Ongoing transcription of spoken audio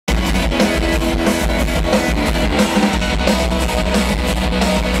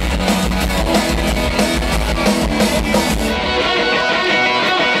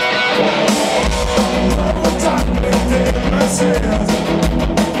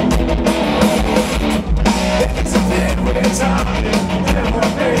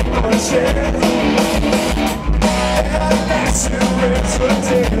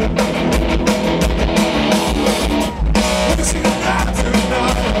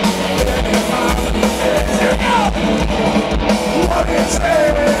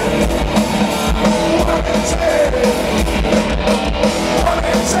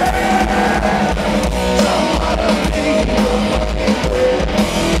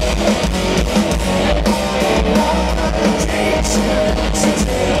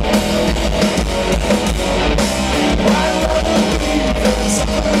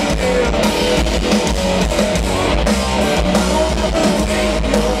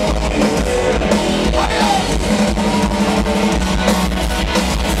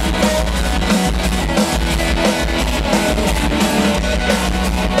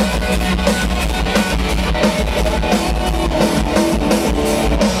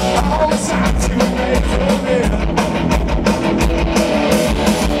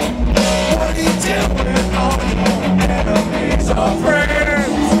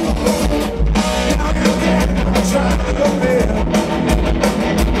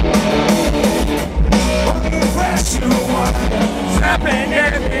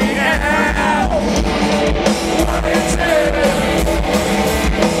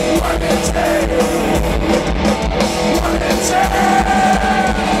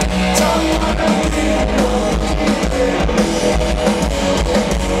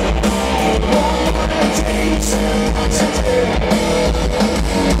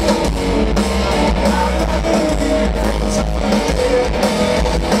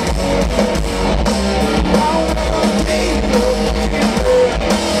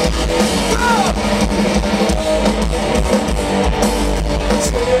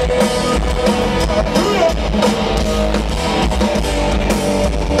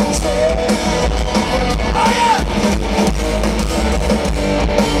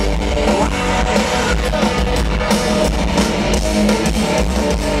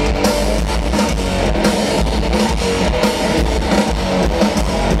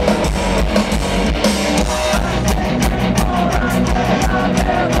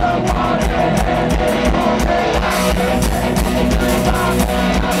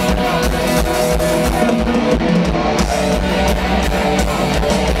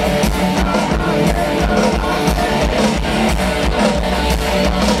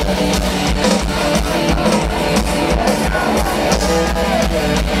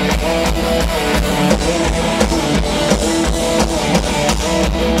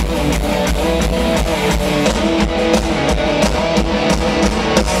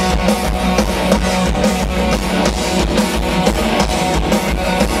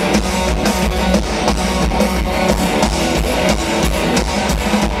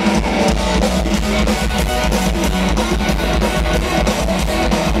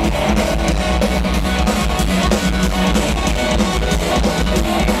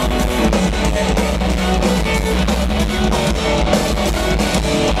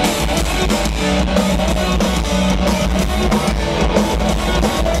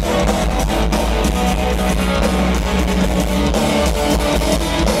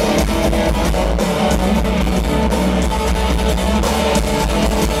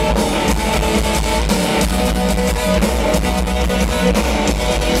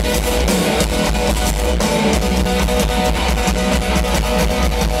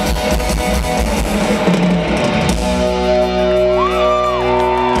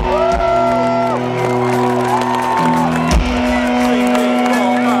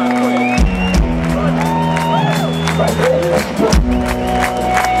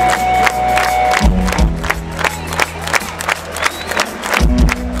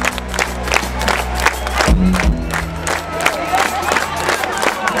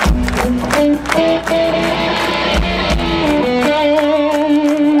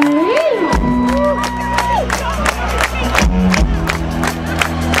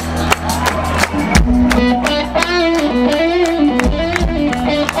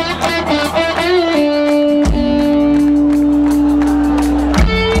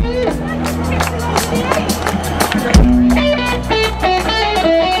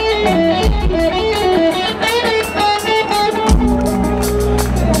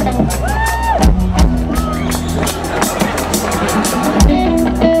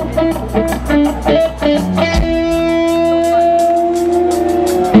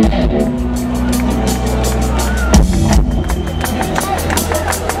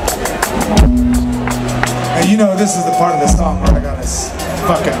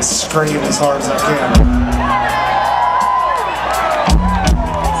scream as hard as I can.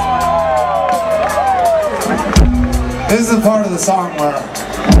 This is the part of the song where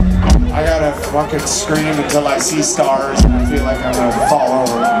I gotta fucking scream until I see stars and I feel like I'm gonna fall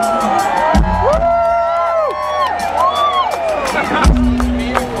over.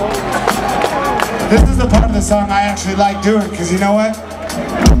 This is the part of the song I actually like doing, because you know what?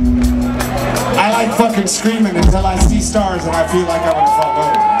 I like fucking screaming until I see stars and I feel like I'm gonna fall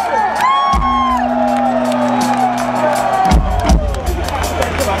over.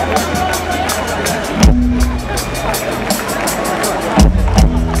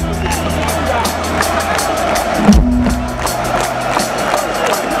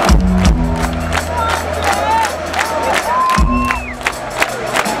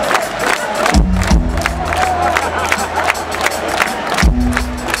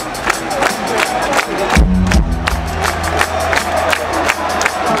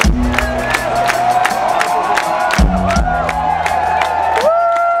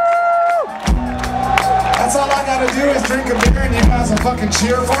 Do is drink a beer and you guys will fucking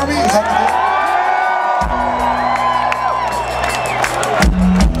cheer for me? Is that the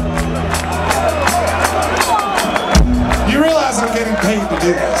deal? You realize I'm getting paid to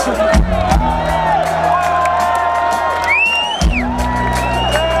do this, right?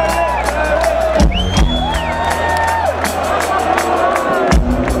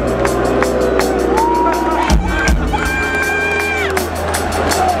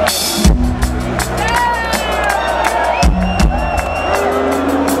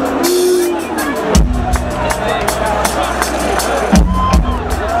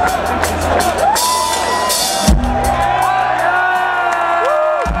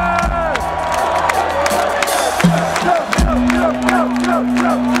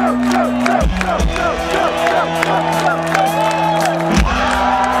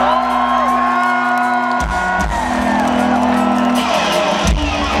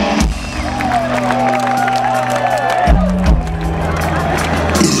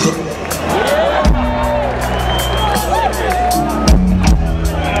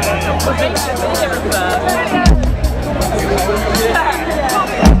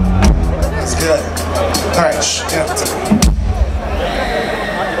 That's good. All right,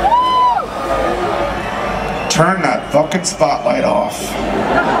 turn that fucking spotlight off.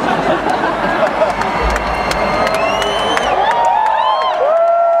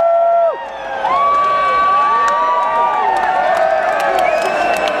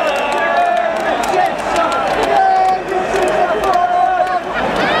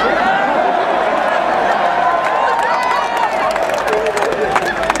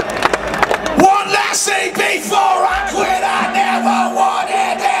 Before I quit, I never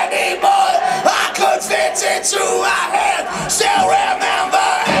wanted any more. I could fit into my head, still remember.